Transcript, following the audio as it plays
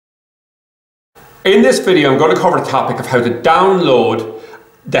In this video, I'm going to cover the topic of how to download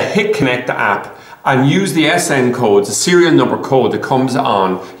the Hik-Connect app and use the SN codes, the serial number code that comes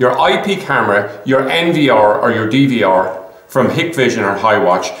on your IP camera, your NVR or your DVR from Hikvision or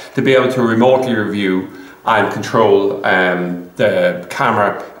Hiwatch to be able to remotely review and control the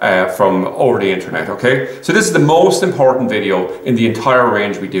camera from over the internet, okay? So this is the most important video in the entire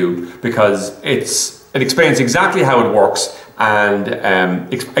range we do because it explains exactly how it works and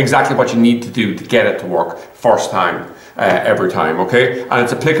exactly what you need to do to get it to work first time, every time, okay? And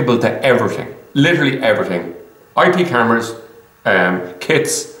it's applicable to everything, literally everything. IP cameras,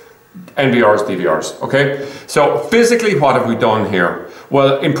 kits, NVRs, DVRs, okay? So physically, what have we done here?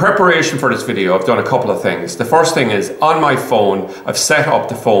 Well, in preparation for this video, I've done a couple of things. The first thing is, on my phone, I've set up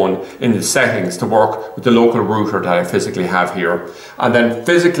the phone in the settings to work with the local router that I physically have here. And then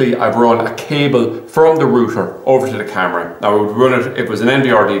physically, I've run a cable from the router over to the camera. Now, I would run it, if it was an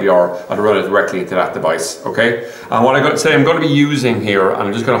NVR, DVR, I'd run it directly into that device, okay? And what I'm going to be using here, and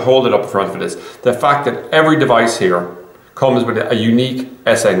I'm just going to hold it up in front of it, is the fact that every device here comes with a unique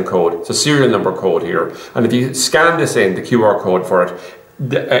SN code. It's a serial number code here. And if you scan this in, the QR code for it,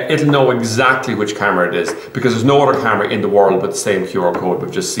 it'll know exactly which camera it is because there's no other camera in the world with the same QR code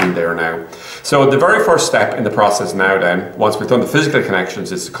we've just seen there now. So the very first step in the process now then, once we've done the physical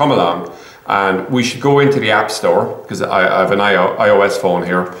connections, is to come along and we should go into the App Store because I have an iOS phone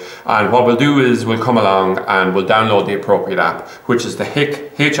here, and what we'll do is we'll come along and we'll download the appropriate app, which is the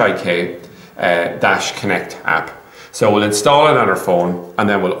Hik-Connect app. So we'll install it on our phone and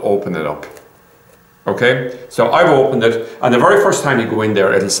then we'll open it up. Okay, so I've opened it, and the very first time you go in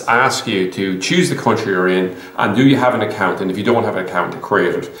there, it'll ask you to choose the country you're in and do you have an account, and if you don't have an account, to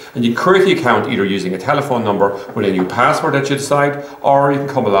create it. And you create the account either using a telephone number with a new password that you decide, or you can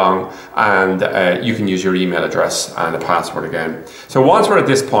come along and you can use your email address and a password again. So once we're at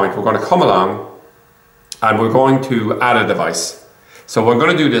this point, we're going to come along and we're going to add a device. So we're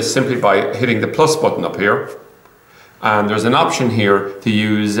going to do this simply by hitting the plus button up here. And there's an option here to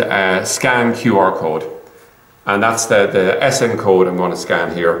use scan QR code. And that's the SN code I'm going to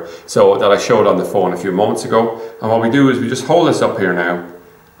scan here. So that I showed on the phone a few moments ago. And what we do is we just hold this up here now.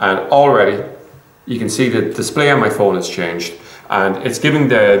 And already you can see the display on my phone has changed. And it's giving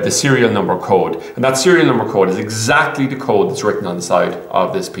the serial number code. And that serial number code is exactly the code that's written on the side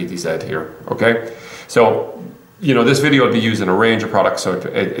of this PTZ here. Okay? So, you know, this video will be used in a range of products, so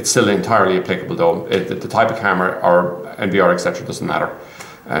it's still entirely applicable though. The type of camera or NVR, etc. doesn't matter,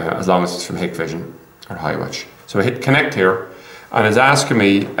 as long as it's from Hikvision or Hiwatch. So I hit connect here, and it's asking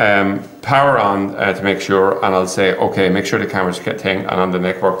me power on to make sure, and I'll say, okay, make sure the camera's thing and on the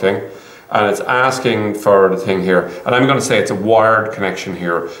network thing. And it's asking for the thing here, and I'm going to say it's a wired connection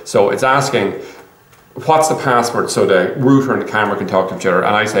here. So it's asking, what's the password so the router and the camera can talk to each other?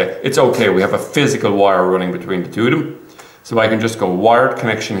 And I say, it's okay, we have a physical wire running between the two of them. So I can just go wired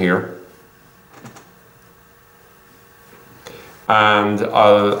connection here. And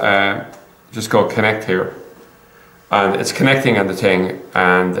I'll just go connect here. And it's connecting on the thing,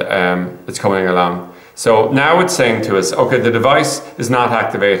 and it's coming along. So now it's saying to us, okay, the device is not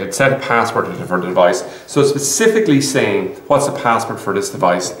activated, set a password for the device. So it's specifically saying, what's the password for this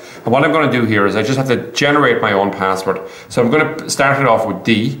device? And what I'm going to do here is I just have to generate my own password. So I'm going to start it off with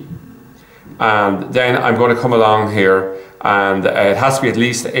D, and then I'm going to come along here, and it has to be at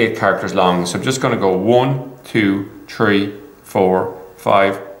least 8 characters long. So I'm just going to go 1, 2, 3, 4,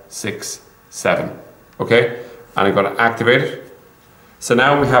 5, 6, 7. Okay, and I'm going to activate it. So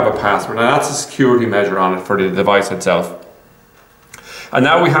now we have a password, and that's a security measure on it for the device itself. And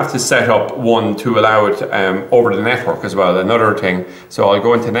now we have to set up one to allow it over the network as well, another thing. So I'll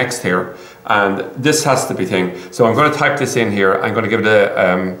go into next here, and this has to be thing. So I'm going to type this in here. I'm going to give it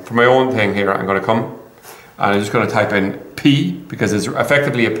a, for my own thing here, I'm going to come, and I'm just going to type in P, because it's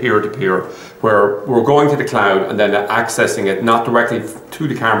effectively a peer-to-peer, where we're going to the cloud and then accessing it, not directly to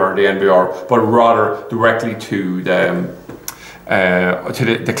the camera or the NVR, but rather directly to the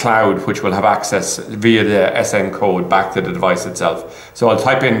cloud, which will have access via the SN code back to the device itself. So I'll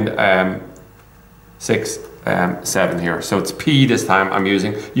type in 6, 7 here. So it's P this time I'm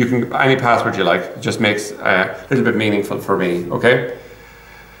using. You can, any password you like, it just makes a little bit meaningful for me, okay?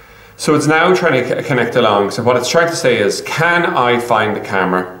 So it's now trying to connect along. So what it's trying to say is, can I find the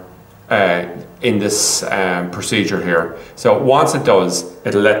camera in this procedure here? So once it does,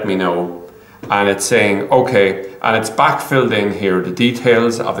 it'll let me know. And it's saying, okay, and it's backfilled in here the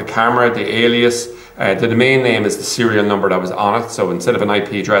details of the camera, the alias. The domain name is the serial number that was on it, so instead of an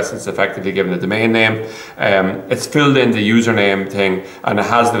IP address, it's effectively given a domain name. It's filled in the username thing, and it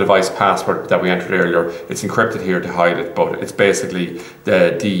has the device password that we entered earlier. It's encrypted here to hide it, but it's basically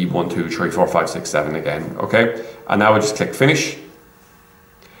the D12345667 again, okay? And now we just click finish.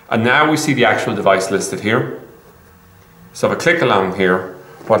 And now we see the actual device listed here. So if I click along here,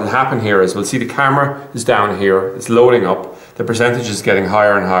 what will happen here is we'll see the camera is down here, it's loading up, the percentage is getting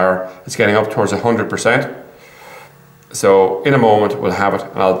higher and higher, it's getting up towards 100%. So in a moment we'll have it,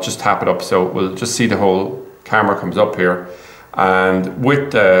 and I'll just tap it up, so we'll just see the whole camera comes up here. And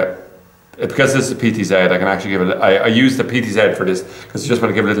with the, because this is a PTZ, I can actually give it, I use the PTZ for this because I just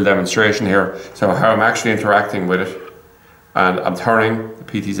want to give a little demonstration here. So how I'm actually interacting with it, and I'm turning the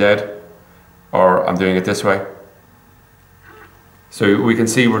PTZ, or I'm doing it this way. So we can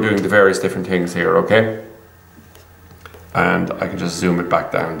see we're doing the various different things here, okay? And I can just zoom it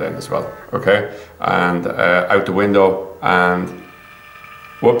back down then as well, okay? And out the window, and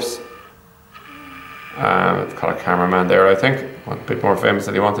whoops. I've got a cameraman there, I think. A bit more famous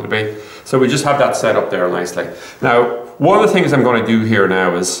than he wanted to be. So we just have that set up there nicely. Now, one of the things I'm going to do here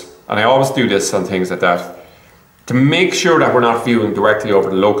now is, and I always do this on things like that, to make sure that we're not viewing directly over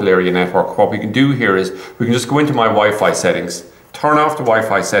the local area network, what we can do here is we can just go into my Wi-Fi settings, turn off the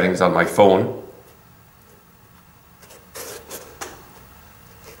Wi-Fi settings on my phone.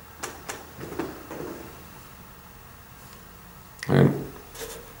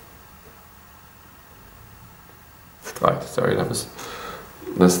 Right, sorry, that was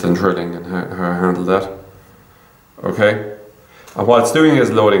less than drilling and how I handled that. Okay, and what it's doing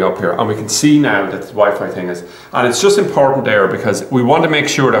is loading up here, and we can see now that the Wi-Fi thing is, and it's just important there because we want to make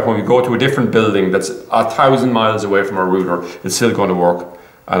sure that when we go to a different building that's 1,000 miles away from our router, it's still going to work.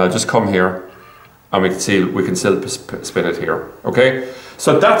 And I'll just come here, and we can see we can still spin it here. Okay,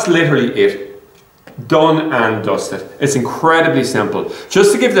 so that's literally it. Done and dusted. It's incredibly simple.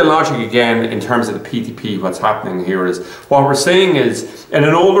 Just to give the logic again in terms of the PTP, what's happening here is what we're saying is in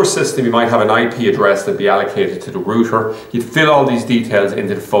an older system you might have an IP address that'd be allocated to the router. You'd fill all these details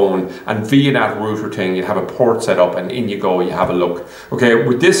into the phone, and via that router thing you'd have a port set up, and in you go, you have a look. Okay,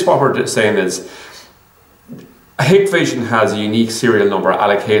 with this what we're saying is Hikvision has a unique serial number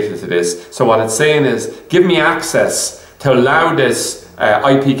allocated to this. So what it's saying is give me access to allow this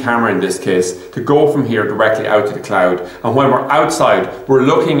IP camera in this case to go from here directly out to the cloud, and when we're outside we're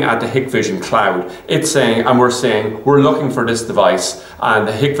looking at the Hikvision cloud. It's saying, and we're saying we're looking for this device, and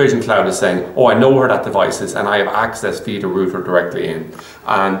the Hikvision cloud is saying, oh, I know where that device is and I have access via the router directly in.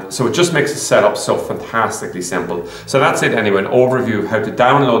 And so it just makes the setup so fantastically simple. So that's it anyway, an overview of how to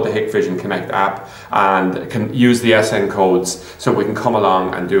download the Hikvision Connect app and can use the SN codes so we can come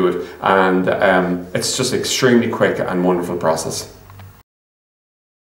along and do it, and it's just extremely quick and wonderful process.